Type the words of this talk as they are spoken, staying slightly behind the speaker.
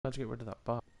How'd you get rid of that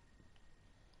bar?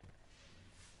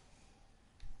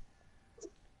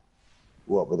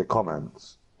 What, with the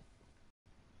comments?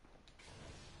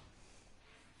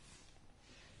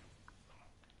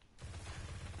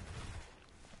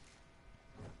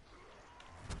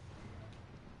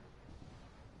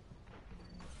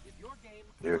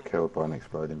 You were killed by an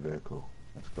exploding vehicle.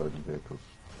 Exploding vehicles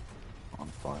on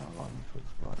fire, lightning to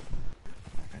explode.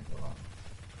 Okay, got that.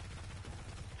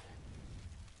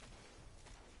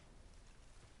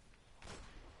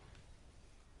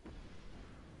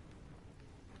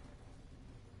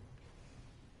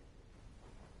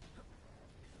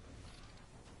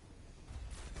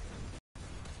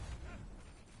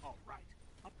 All right,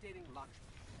 updating launch.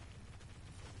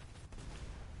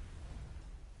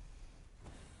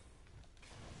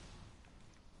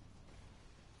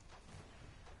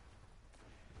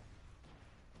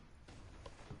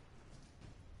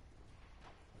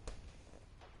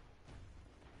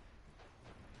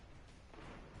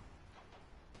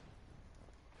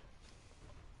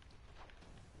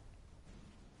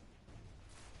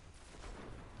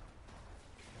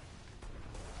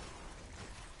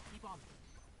 Keep on.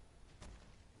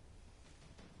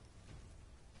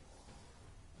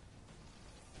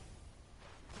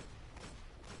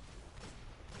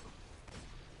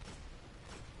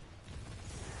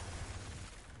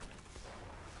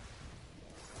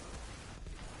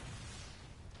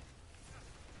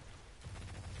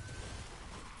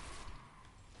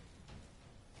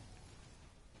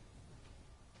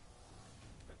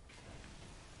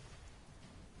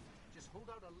 Just hold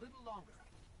out a little longer.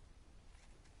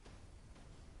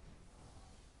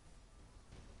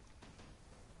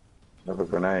 Another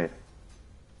grenade.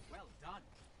 Well done.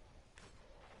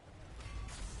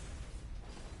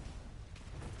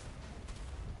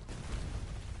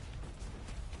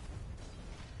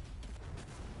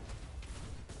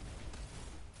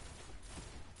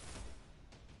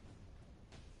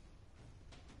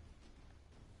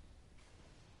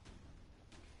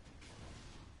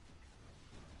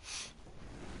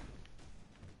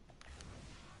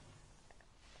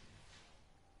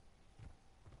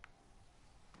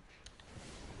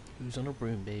 Who's on a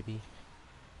broom, baby?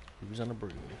 Who's on a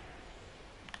broom?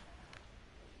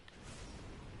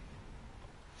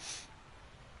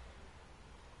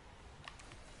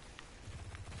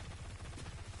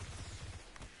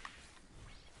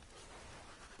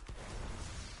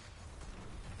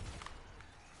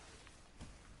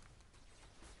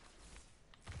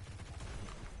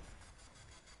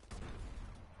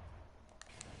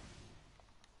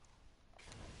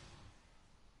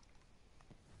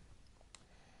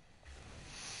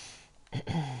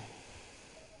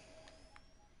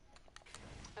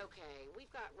 Okay,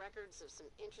 we've got records of some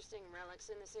interesting relics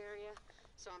in this area,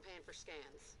 so I'm paying for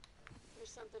scans. Here's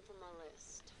something from my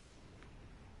list.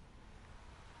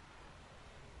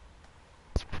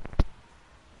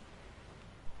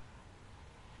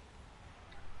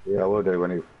 Yeah, I will do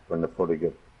when the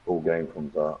full game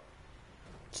comes out.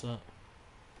 What's that?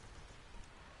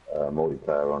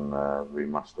 Multiplayer on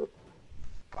remastered.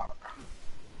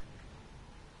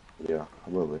 Yeah, I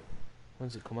will be.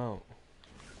 When's it come out?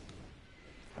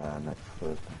 Next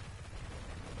Thursday.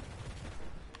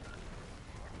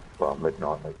 Well,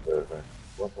 midnight next Thursday.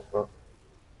 What the fuck?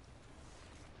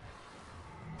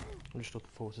 I'm just looking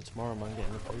forward to tomorrow, man,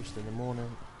 getting the post in the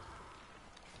morning.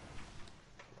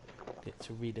 Get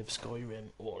to relive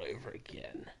Skyrim all over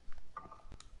again.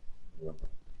 Yeah.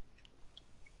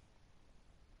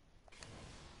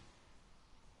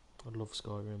 I love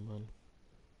Skyrim, man.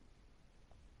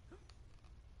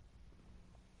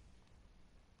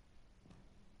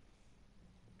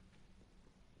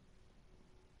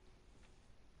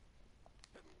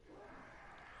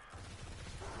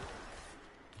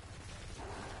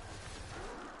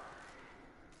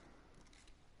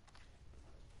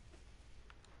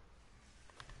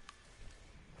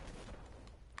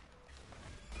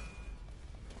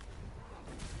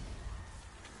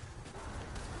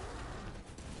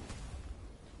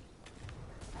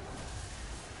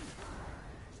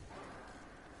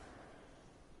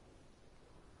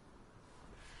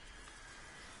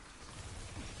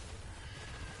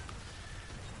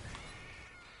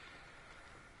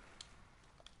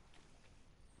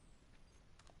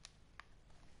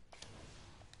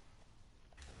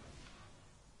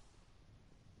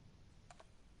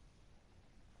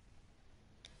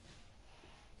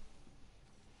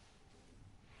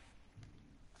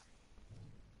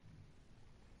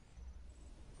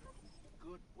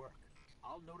 Good work.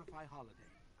 I'll notify Holiday.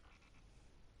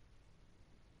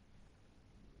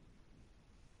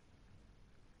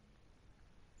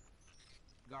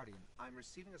 Guardian, I'm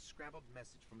receiving a scrambled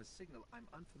message from a signal I'm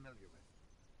unfamiliar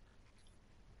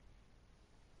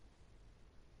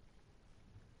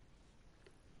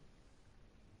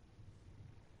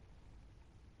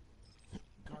with.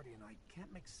 Guardian, I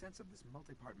can't make sense of this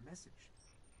multi-part message.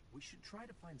 We should try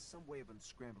to find some way of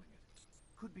unscrambling it.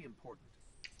 Could be important.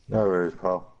 No worries,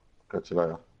 pal. Catch you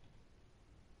later.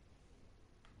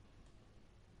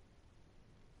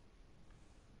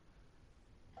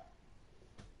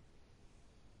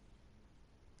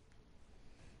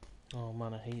 Oh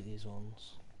man, I hate these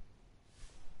ones.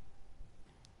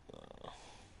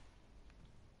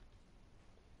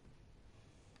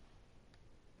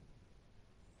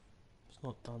 It's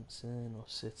not dancing or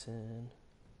sitting.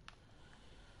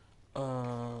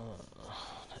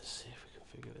 Let's see if we can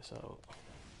figure this out.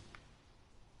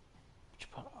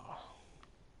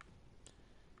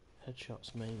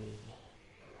 Headshots maybe.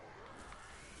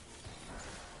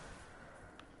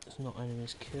 There's not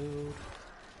enemies killed.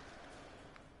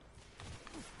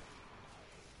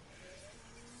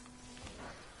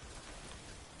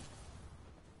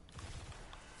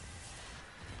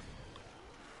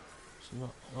 It's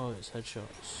not. Oh, it's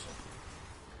headshots.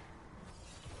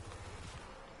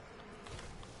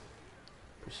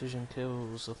 Precision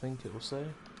kills, I think it will say.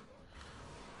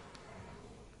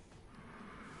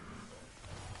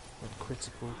 Like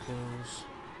critical kills.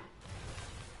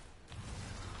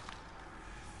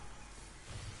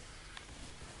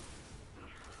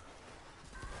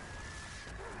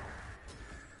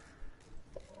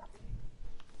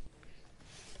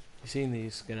 You've seen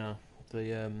these, you know,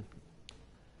 the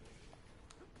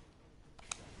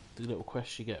little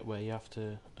quests you get where you have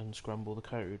to unscramble the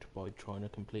code by trying to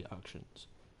complete actions.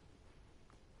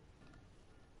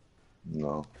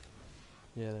 No.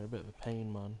 Yeah, they're a bit of a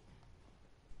pain, man.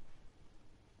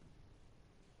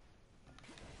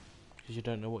 Because you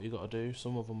don't know what you got to do.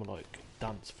 Some of them are like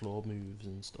dance floor moves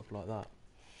and stuff like that.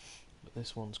 But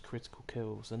this one's critical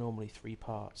kills. They're normally 3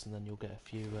 parts, and then you'll get a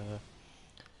few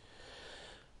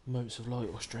motes of light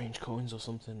or strange coins or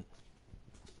something.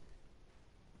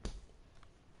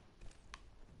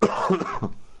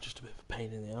 Just a bit of a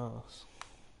pain in the arse.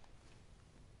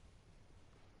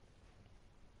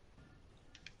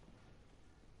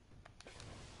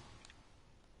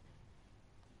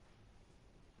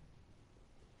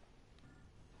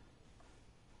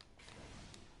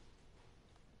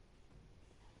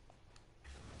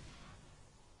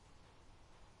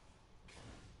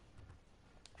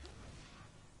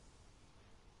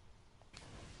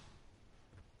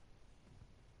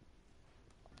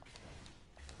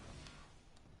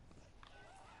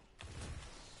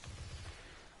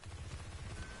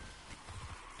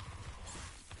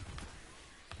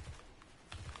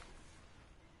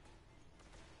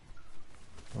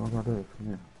 What am I doing from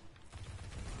here?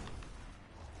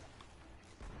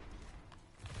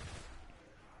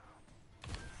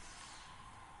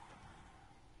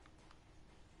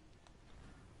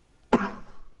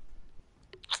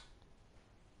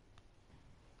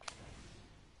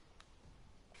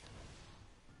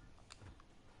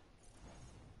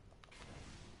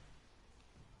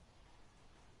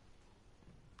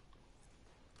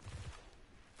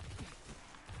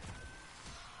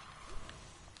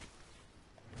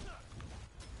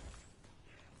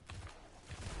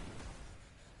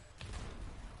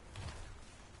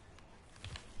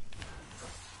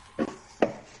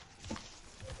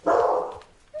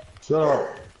 Shut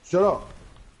up! Shut up!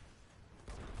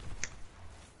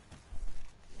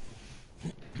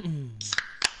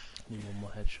 Need one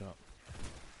more headshot.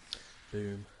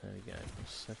 Boom. There we go.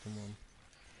 Second one.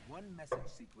 One message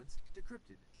sequence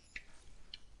decrypted.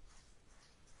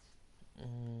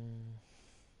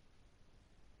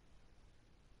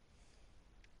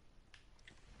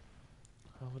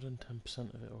 I've done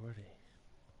 10% of it already.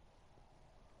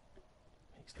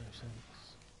 Makes no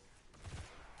sense.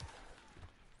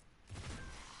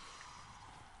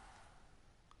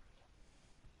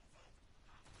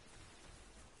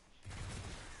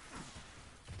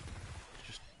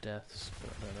 Just deaths, but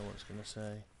I don't know what it's going to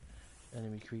say.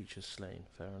 Enemy creatures slain.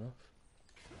 Fair enough.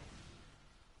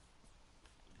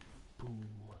 Boom.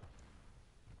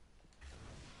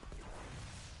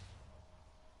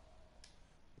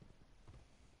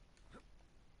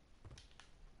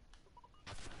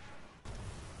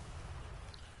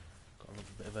 Got a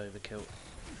little bit of overkill.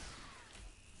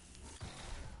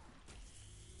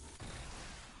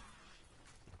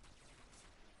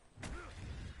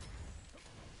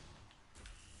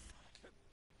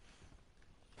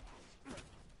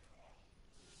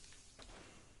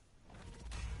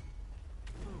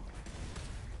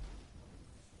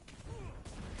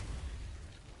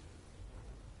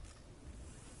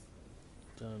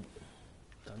 Done.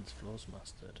 Dance floors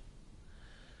mastered.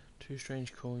 2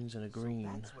 strange coins and a green.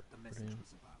 So that's what the message balloon.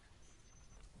 was about.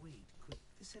 Wait, could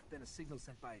this have been a signal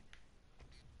sent by...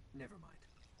 Never mind.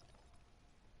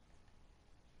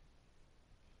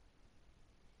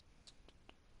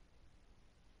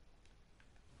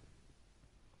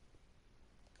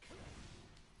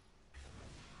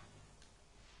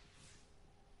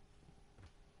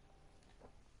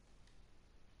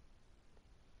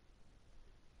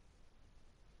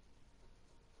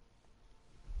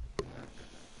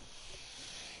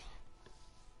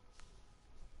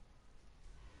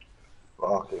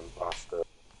 Fucking bastard.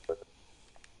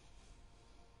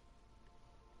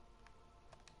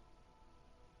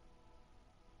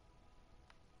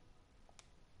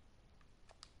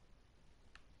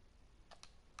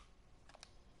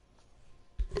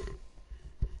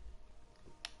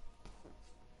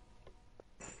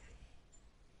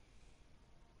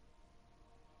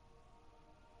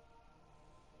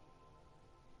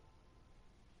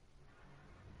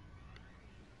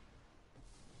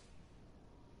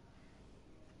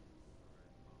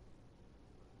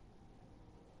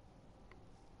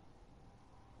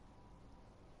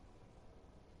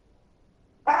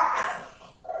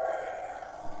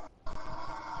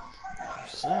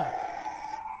 What's that?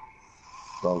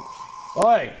 Dogs.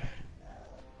 Oi!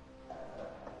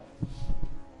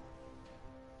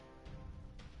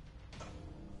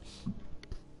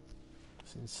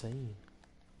 It's insane.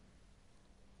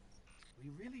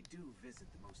 We really do visit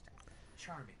the most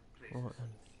charming places. Right then.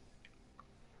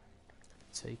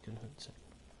 Taken hunting.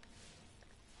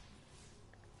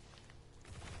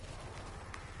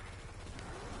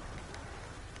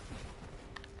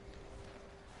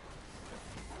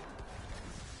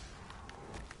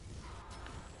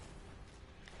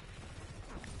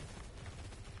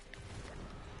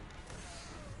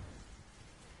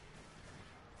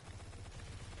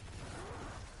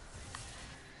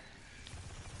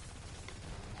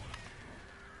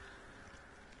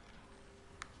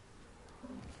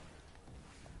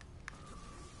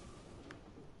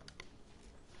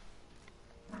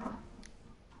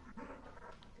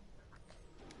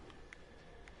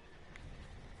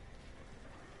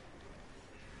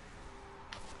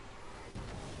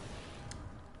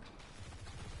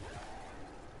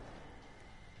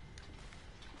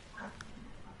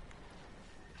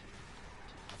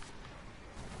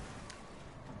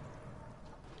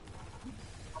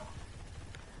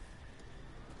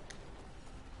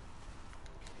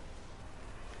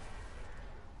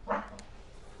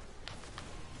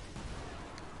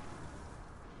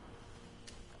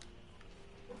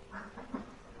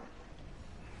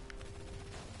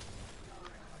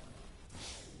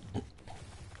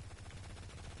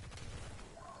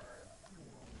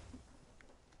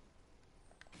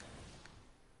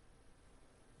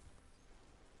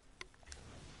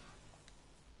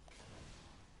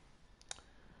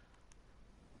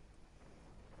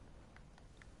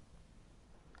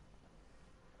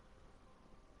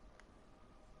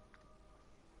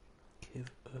 Give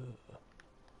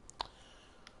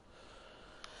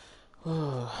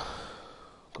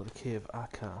got a key of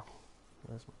Akka.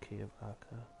 Where's my key of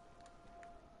Akka?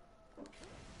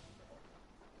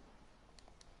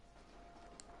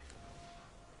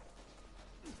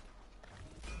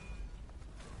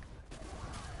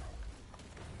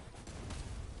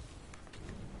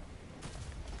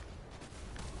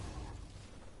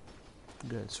 I'm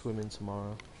going swimming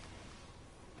tomorrow.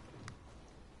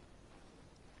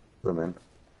 Swimming.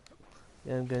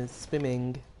 Yeah, I'm going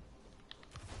swimming.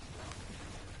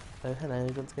 Oh, hello, I'm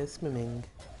going to go swimming.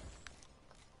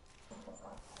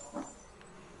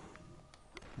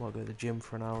 Might go to the gym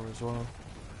for an hour as well.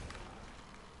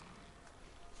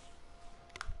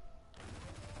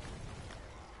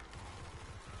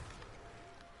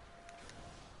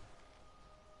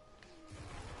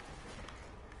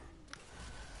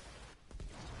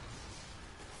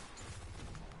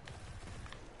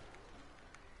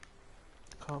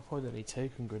 Can't find any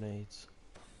token grenades.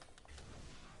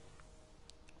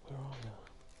 Where are they?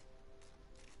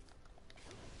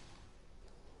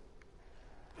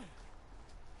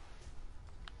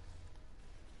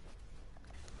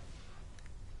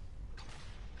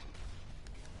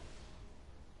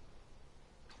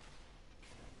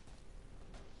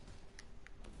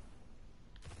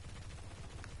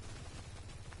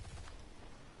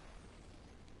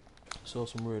 Saw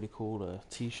some really cool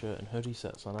t-shirt and hoodie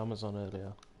sets on Amazon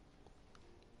earlier.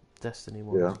 Destiny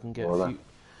ones. Yeah, You can get well, a few.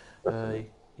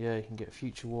 definitely. Yeah, you can get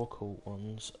Future War Cult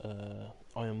ones,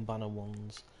 Iron Banner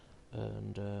ones,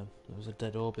 and there was a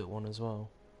Dead Orbit one as well.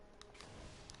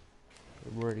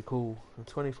 Really cool. And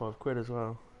 25 quid as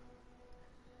well.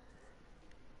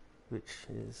 which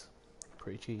is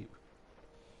pretty cheap.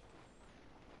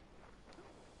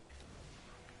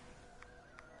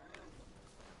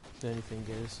 The only thing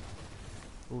is,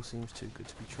 all seems too good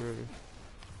to be true.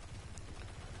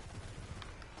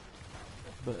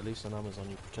 But at least on Amazon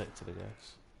you're protected, I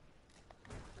guess.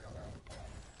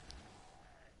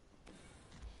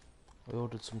 I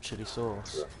ordered some chili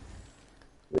sauce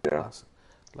Yeah.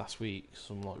 last week,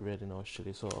 some like really nice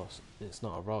chili sauce. It's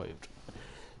not arrived,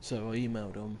 so I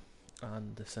emailed them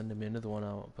and they're sending me another one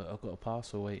out. But I've got a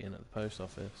parcel waiting at the post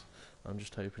office. I'm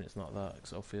just hoping it's not that,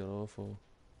 because I'll feel awful.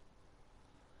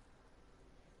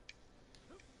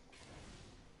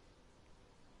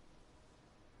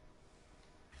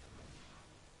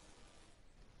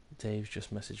 Dave's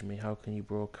just messaged me. How can you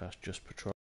broadcast just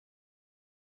patrol?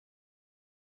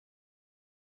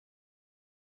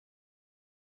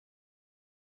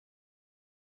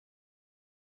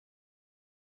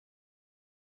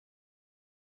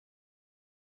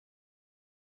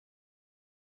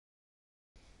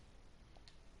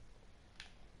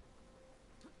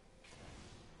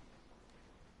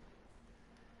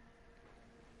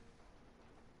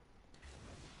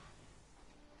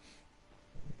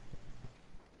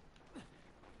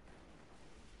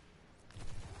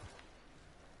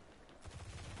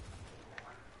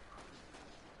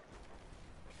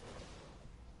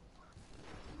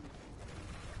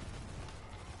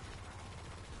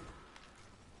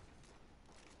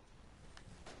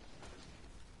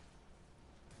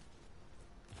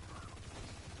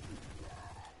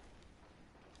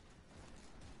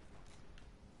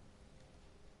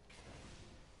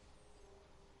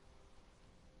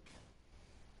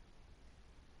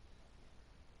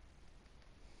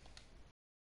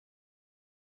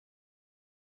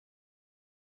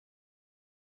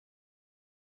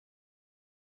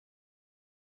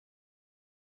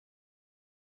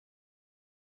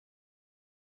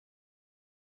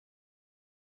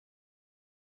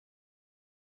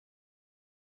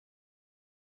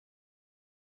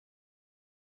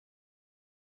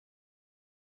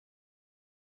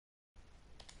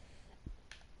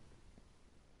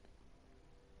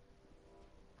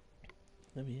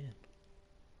 Let me in.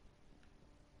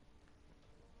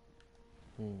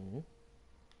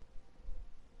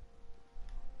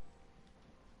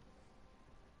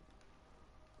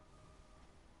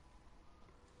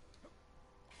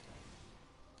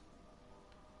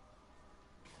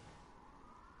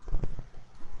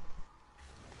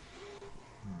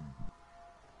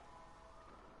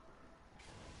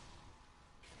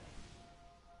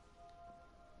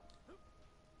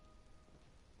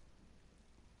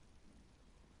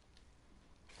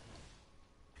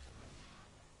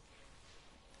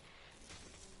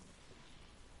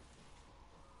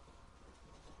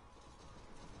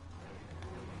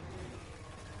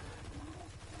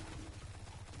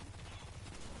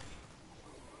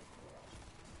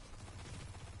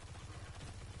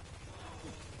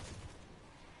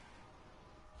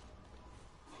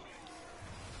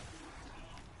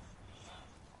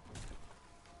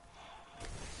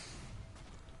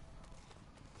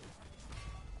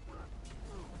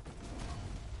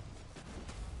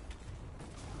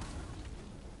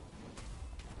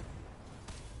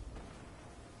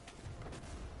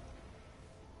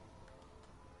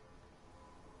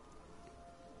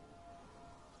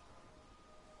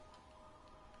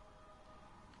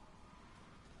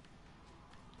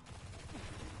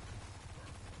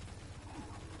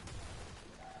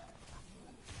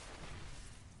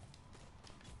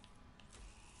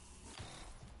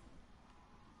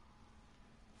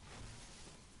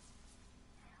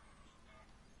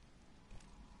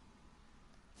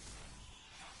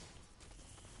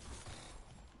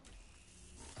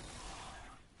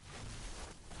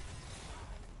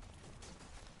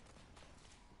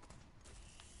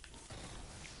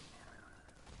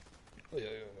 Oh,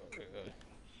 yeah.